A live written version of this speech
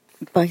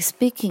By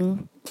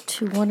speaking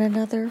to one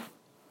another,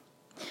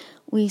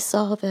 we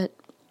saw that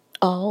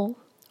all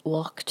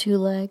walk two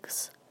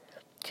legs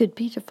could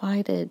be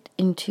divided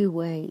in two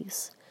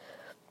ways.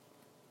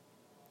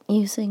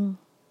 Using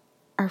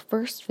our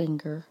first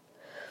finger,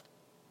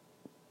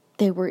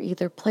 they were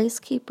either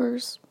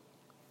placekeepers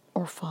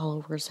or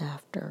followers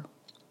after.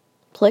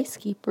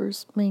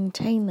 Placekeepers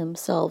maintain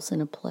themselves in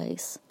a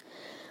place,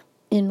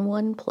 in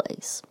one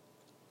place,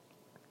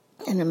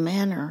 in a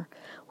manner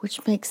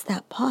which makes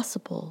that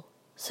possible,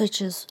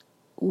 such as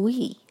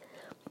we,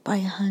 by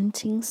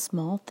hunting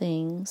small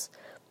things,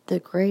 the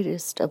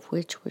greatest of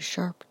which was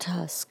sharp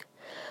tusk,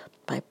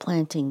 by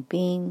planting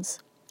beans,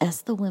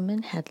 as the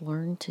women had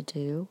learned to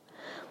do,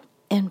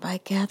 and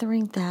by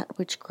gathering that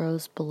which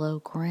grows below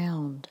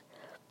ground,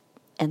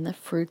 and the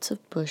fruits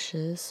of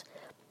bushes,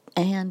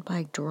 and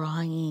by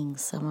drying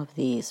some of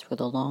these for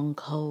the long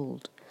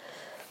cold.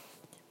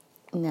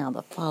 Now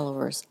the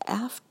followers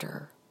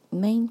after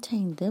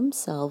maintained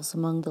themselves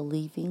among the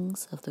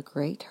leavings of the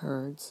great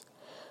herds,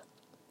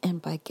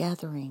 and by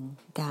gathering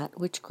that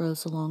which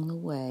grows along the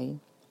way.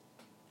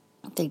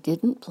 They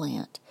didn't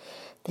plant,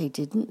 they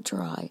didn't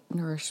dry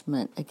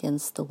nourishment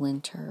against the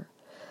winter.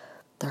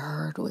 The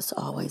herd was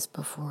always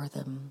before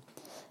them,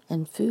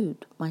 and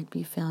food might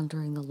be found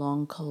during the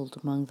long cold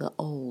among the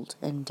old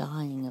and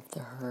dying of the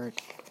herd.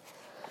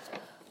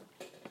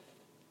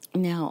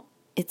 Now,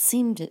 it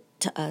seemed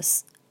to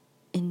us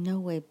in no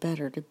way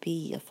better to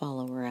be a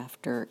follower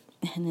after,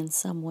 and in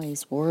some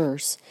ways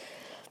worse,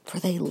 for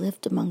they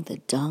lived among the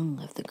dung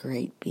of the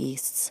great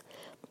beasts,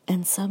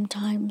 and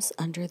sometimes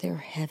under their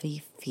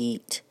heavy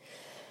feet.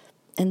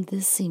 And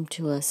this seemed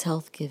to us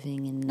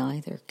health-giving in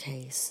neither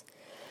case.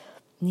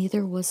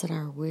 Neither was it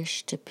our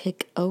wish to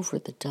pick over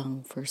the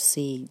dung for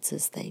seeds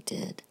as they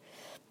did.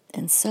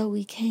 And so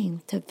we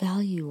came to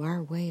value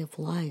our way of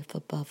life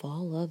above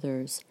all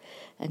others,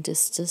 and to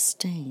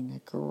sustain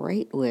a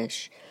great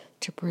wish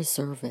to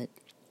preserve it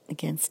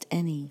against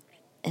any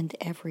and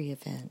every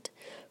event,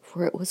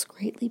 for it was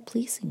greatly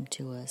pleasing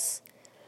to us.